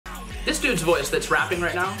This dude's voice that's rapping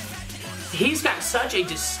right now, he's got such a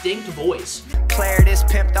distinct voice. Player, this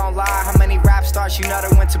pimp don't lie. How many rap stars you know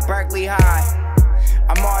that went to Berkeley High?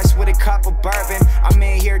 I'm always with a cup of bourbon. I'm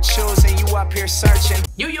in here choosing, you up here searching.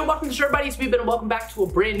 Yo, welcome to the show, everybody. It's me, Ben, and welcome back to a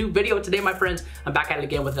brand new video. Today, my friends, I'm back at it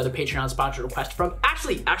again with another Patreon sponsored request from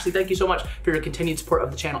Ashlee. Ashlee, thank you so much for your continued support of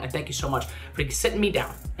the channel, and thank you so much for sitting me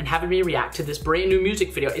down and having me react to this brand new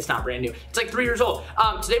music video. It's not brand new. It's like 3 years old.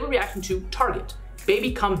 Today, we're reacting to Target.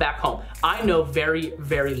 Baby, Come Back Home. I know very,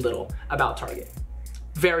 very little about Target.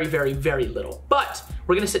 Very, very, very little. But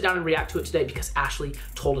we're gonna sit down and react to it today because Ashlee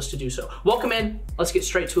told us to do so. Welcome in. Let's get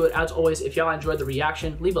straight to it. As always, if y'all enjoyed the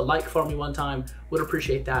reaction, leave a like for me one time. Would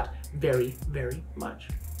appreciate that very, very much.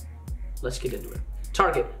 Let's get into it.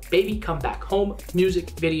 Target, Baby, Come Back Home,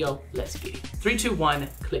 music video. Let's get it. 3, 2, 1,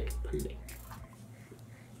 click play.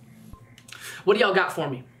 What do y'all got for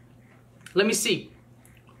me? Let me see.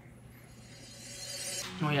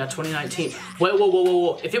 Oh yeah, 2019.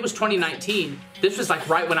 Whoa. If it was 2019, this was like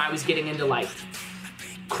right when I was getting into like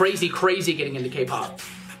crazy getting into K-pop.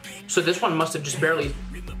 So this one must have just barely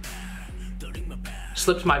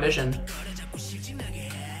slipped my vision.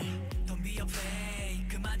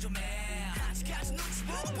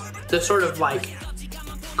 The sort of like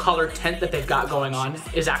color tint that they've got going on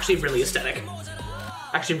is actually really aesthetic.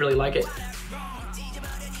 I actually really like it.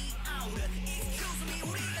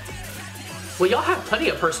 Well, y'all have plenty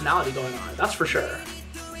of personality going on, that's for sure.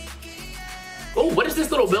 Oh, what is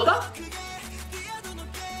this little build-up?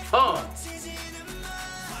 Oh.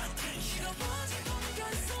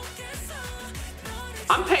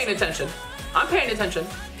 I'm paying attention. I'm paying attention.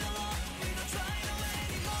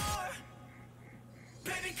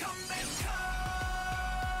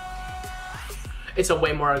 It's a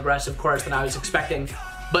way more aggressive chorus than I was expecting,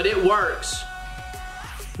 but it works.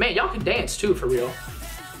 Man, y'all can dance too, for real.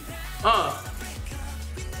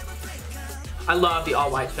 I love the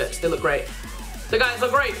all-white fits. They look great. The guys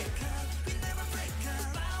look great.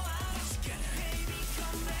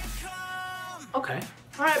 Okay.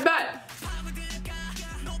 All right, bet.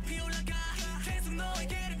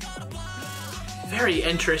 Very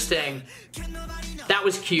interesting. That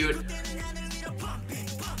was cute.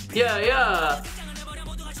 Yeah.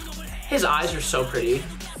 His eyes are so pretty.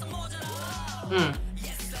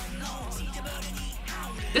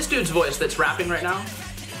 This dude's voice that's rapping right now,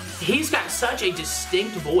 he's got such a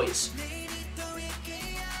distinct voice.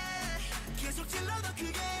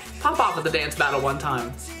 Pop off at the dance battle one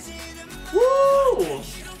time. Woo!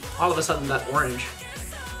 All of a sudden that orange.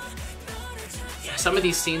 Yeah, some of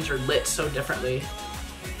these scenes are lit so differently.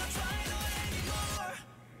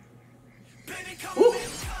 Woo!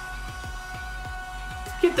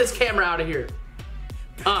 Get this camera out of here.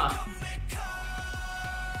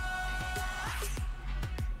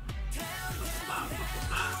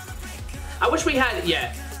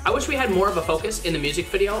 I wish we had more of a focus in the music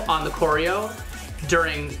video on the choreo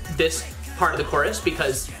during this part of the chorus,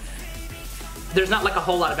 because there's not like a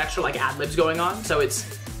whole lot of extra like ad-libs going on, so it's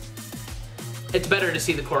better to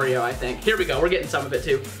see the choreo, I think. Here we go, we're getting some of it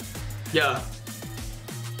too. Yeah.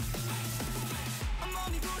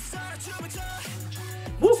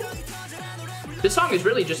 Woo! This song is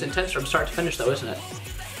really just intense from start to finish though, isn't it?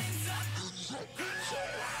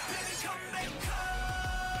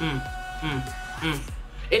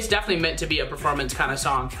 It's definitely meant to be a performance kind of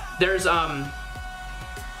song. There's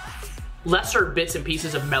lesser bits and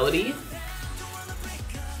pieces of melody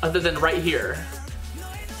other than right here.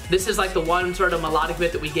 This is like the one sort of melodic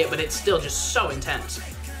bit that we get, but it's still just so intense.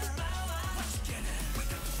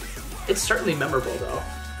 It's certainly memorable though.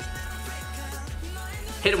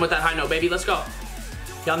 Hit him with that high note, baby, let's go.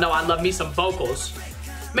 Y'all know I love me some vocals.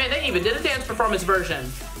 Man, they even did a dance performance version.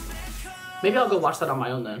 Maybe I'll go watch that on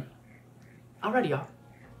my own then. Alrighty, y'all.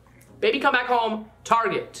 Baby, Come Back Home,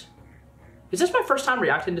 Target. Is this my first time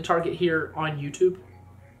reacting to Target here on YouTube?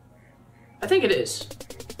 I think it is.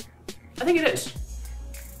 I think it is.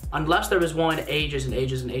 Unless there was one ages and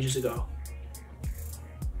ages ago.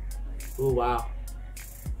 Oh, wow.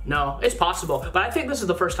 No, it's possible, but I think this is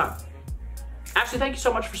the first time. Ashlee, thank you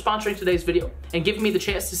so much for sponsoring today's video and giving me the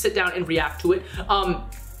chance to sit down and react to it.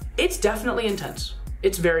 It's definitely intense.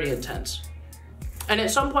 It's very intense. And at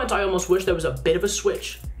some points, I almost wish there was a bit of a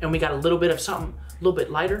switch and we got a little bit of something a little bit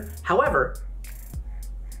lighter. However,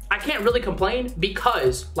 I can't really complain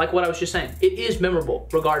because, like what I was just saying, it is memorable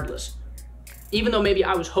regardless. Even though maybe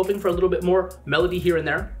I was hoping for a little bit more melody here and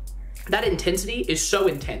there, that intensity is so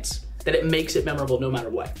intense that it makes it memorable no matter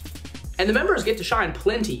what. And the members get to shine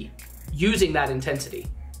plenty using that intensity.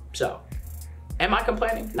 So, am I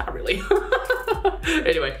complaining? Not really.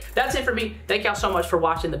 Anyway, that's it for me. Thank y'all so much for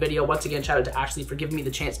watching the video. Once again, shout out to Ashlee for giving me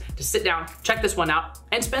the chance to sit down, check this one out,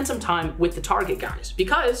 and spend some time with the Target guys.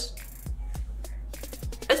 Because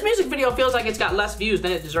this music video feels like it's got less views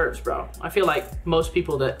than it deserves, bro. I feel like most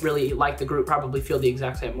people that really like the group probably feel the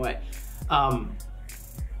exact same way.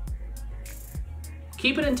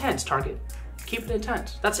 Keep it intense, Target. Keep it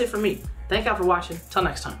intense. That's it for me. Thank y'all for watching. Till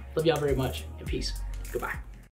next time. Love y'all very much, and peace. Goodbye.